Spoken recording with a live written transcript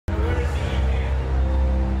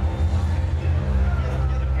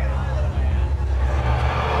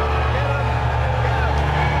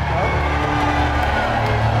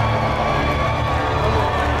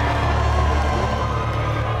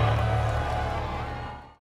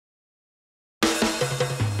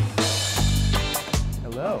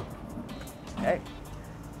Hello. Hey.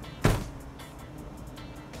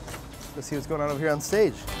 Let's see what's going on over here on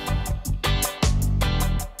stage.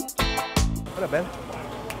 What up, Ben?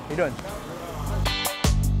 How you doing?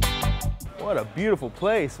 What a beautiful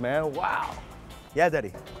place, man. Wow. Yeah,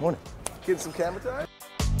 Daddy. Morning. Getting some camera time?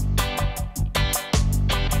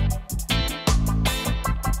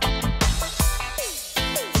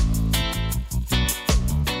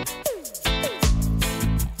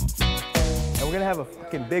 We're gonna have a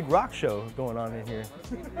fucking big rock show going on in here.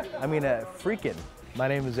 I mean, freaking. My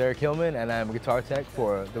name is Eric Hillman, and I'm a guitar tech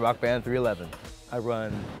for the rock band 311. I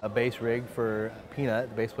run a bass rig for Peanut,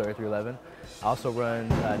 the bass player 311. I also run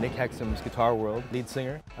Nick Hexum's Guitar World, lead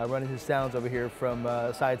singer. I run his sounds over here from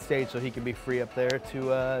side stage so he can be free up there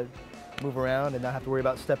to move around and not have to worry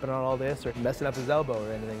about stepping on all this or messing up his elbow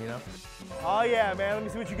or anything, you know? Oh yeah, man, let me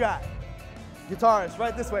see what you got. Guitarist,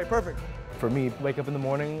 right this way, perfect. For me, wake up in the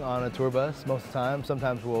morning on a tour bus most of the time.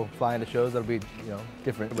 Sometimes we'll fly into shows that'll be, you know,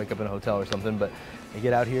 different. Wake up in a hotel or something, but I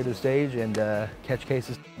get out here to the stage and catch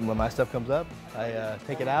cases. When my stuff comes up, I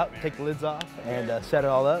take it out, take the lids off, and set it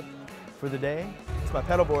all up for the day. It's my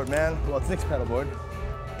pedal board, man. Well, it's Nick's pedal board.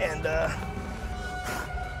 And a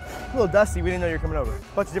little dusty, we didn't know you were coming over.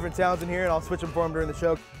 A bunch of different sounds in here, and I'll switch them for him during the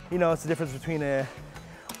show. You know, it's the difference between a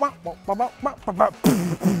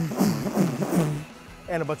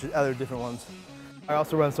and a bunch of other different ones. I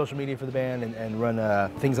also run social media for the band and run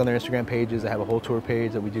things on their Instagram pages. I have a whole tour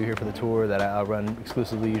page that we do here for the tour that I run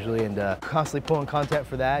exclusively usually, and constantly pulling content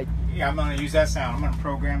for that. Yeah, I'm gonna use that sound. I'm gonna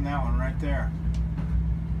program that one right there.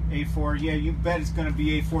 A4, yeah, you bet it's gonna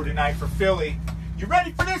be A4 tonight for Philly. You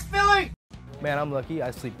ready for this, Philly? Man, I'm lucky.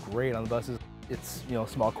 I sleep great on the buses. It's, you know,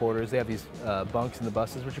 small quarters. They have these bunks in the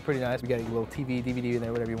buses, which are pretty nice. We got a little TV, DVD in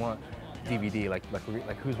there, whatever you want. DVD, like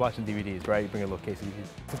who's watching DVDs, right? You bring a little case of DVDs.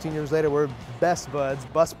 15 years later, we're best buds,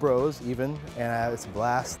 bus bros even, and it's a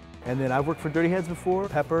blast. And then I've worked for Dirty Heads before.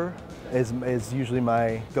 Pepper is usually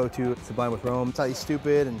my go-to. Sublime with Rome, It's Not You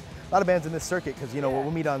Stupid, and a lot of bands in this circuit, because, you know,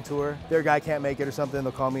 we'll meet on tour. Their guy can't make it or something,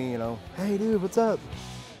 they'll call me, you know, hey dude, what's up?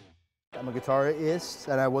 I'm a guitarist,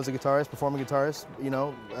 and I was a guitarist, performing guitarist, you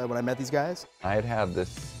know, when I met these guys. I had had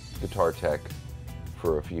this guitar tech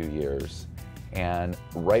for a few years. And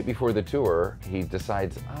right before the tour, he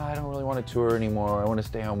decides, oh, I don't really want to tour anymore. I want to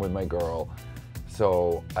stay home with my girl.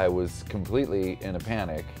 So I was completely in a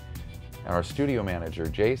panic. And our studio manager,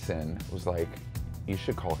 Jason, was like, you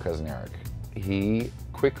should call Cousin Eric. He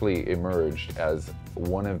quickly emerged as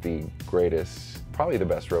one of the greatest, probably the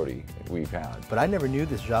best roadie we've had. But I never knew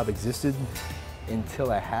this job existed until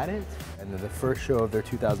I had it. And then the first show of their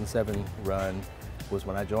 2007 run was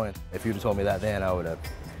when I joined. If you'd have told me that then, I would have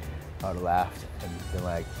laughed and been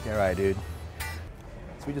like, all right, dude.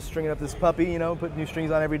 So we just stringing up this puppy, you know, put new strings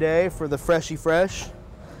on every day for the freshy fresh,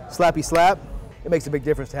 slappy slap. It makes a big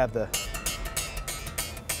difference to have the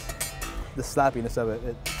slappiness of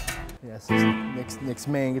it. Yes, Nick's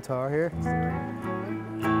main guitar here.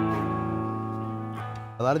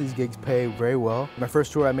 A lot of these gigs pay very well. My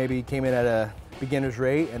first tour, I maybe came in at a beginner's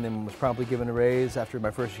rate and then was promptly given a raise after my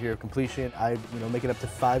first year of completion. Making up to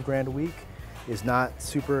 $5 grand a week is not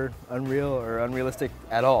super unreal or unrealistic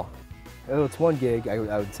at all. It's one gig, I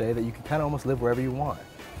would say, that you can kind of almost live wherever you want,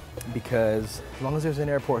 because as long as there's an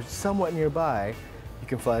airport somewhat nearby, you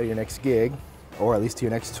can fly to your next gig, or at least to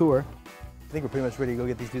your next tour. I think we're pretty much ready to go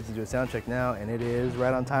get these dudes to do a sound check now, and it is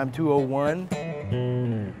right on time, 2:01.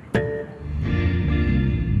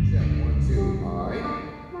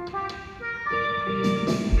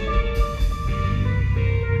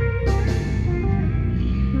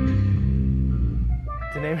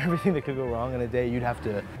 To name everything that could go wrong in a day, you'd have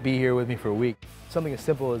to be here with me for a week. Something as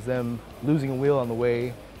simple as them losing a wheel on the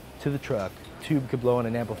way to the truck. Tube could blow on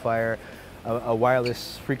an amplifier. A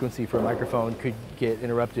wireless frequency for a microphone could get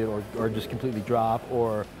interrupted or just completely drop.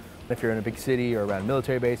 Or if you're in a big city or around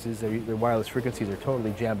military bases, their wireless frequencies are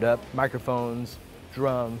totally jammed up. Microphones,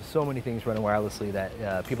 drums, so many things running wirelessly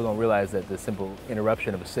that people don't realize that the simple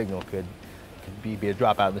interruption of a signal could be a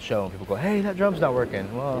dropout in the show, and people go, hey, that drum's not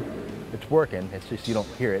working. Well, it's working, it's just you don't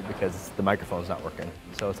hear it because the microphone's not working.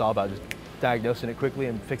 So it's all about just diagnosing it quickly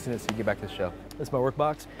and fixing it so you get back to the show. That's my work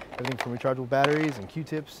box. Everything from rechargeable batteries and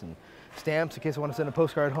Q-tips and stamps in case I want to send a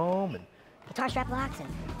postcard home. And guitar strap locks and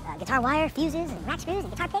guitar wire, fuses and rack screws and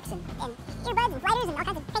guitar picks and earbuds and lighters and all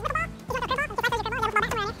kinds of things.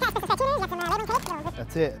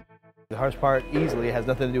 That's it. The hardest part easily has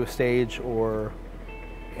nothing to do with stage or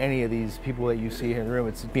any of these people that you see here in the room.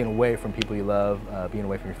 It's being away from people you love, being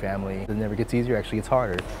away from your family. It never gets easier, actually gets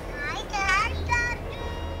harder. Hi, Dad.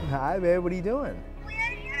 Hi, babe, what are you doing? Where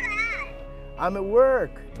are you at? I'm at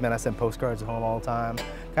work. Man, I send postcards at home all the time.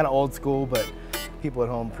 Kind of old school, but people at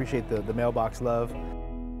home appreciate the mailbox love.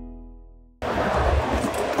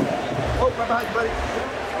 Oh, right behind you, buddy.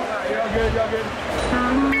 All right, you're all good, you're all good.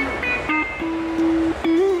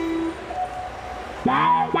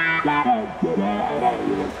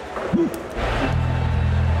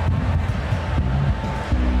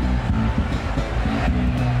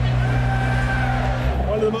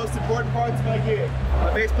 One of the most important parts of my gig.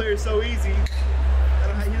 My bass player is so easy.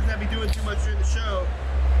 He doesn't have me doing too much during the show.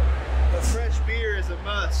 But fresh beer is a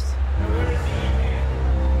must.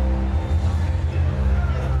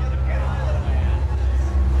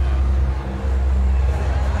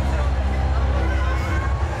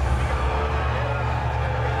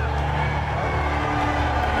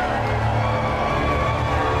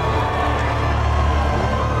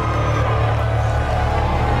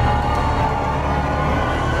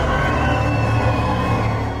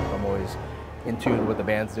 In tune with what the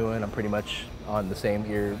band's doing. I'm pretty much on the same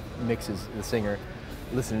ear mix as the singer,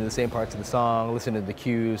 listening to the same parts of the song, listening to the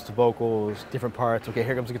cues, to vocals, different parts. Okay,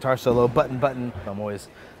 here comes the guitar solo, button. I'm always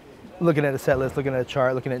looking at a set list, looking at a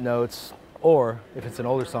chart, looking at notes, or if it's an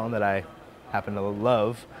older song that I happen to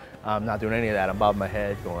love, I'm not doing any of that. I'm bobbing my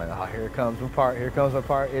head going, oh, here comes my part, here comes my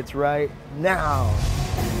part, it's right now.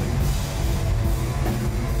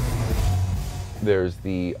 There's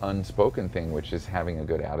the unspoken thing, which is having a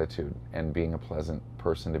good attitude and being a pleasant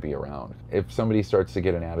person to be around. If somebody starts to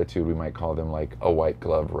get an attitude, we might call them like a white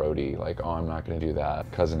glove roadie, like, oh, I'm not going to do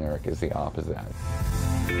that. Cousin Eric is the opposite.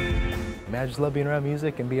 Man, I just love being around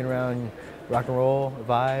music and being around rock and roll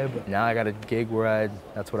vibe. Now I got a gig where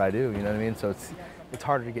that's what I do, you know what I mean? So it's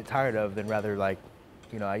harder to get tired of than rather like,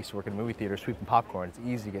 you know, I used to work in a movie theater sweeping popcorn. It's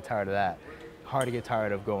easy to get tired of that. Hard to get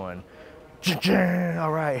tired of going,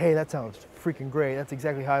 all right, hey, that sounds freaking great. That's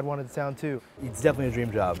exactly how I'd want it to sound too. It's definitely a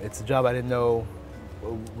dream job. It's a job I didn't know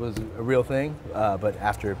was a real thing, but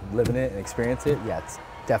after living it and experience it, yeah, it's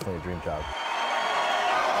definitely a dream job.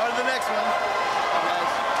 On to the next one.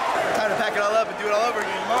 Time to pack it all up and do it all over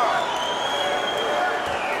again tomorrow.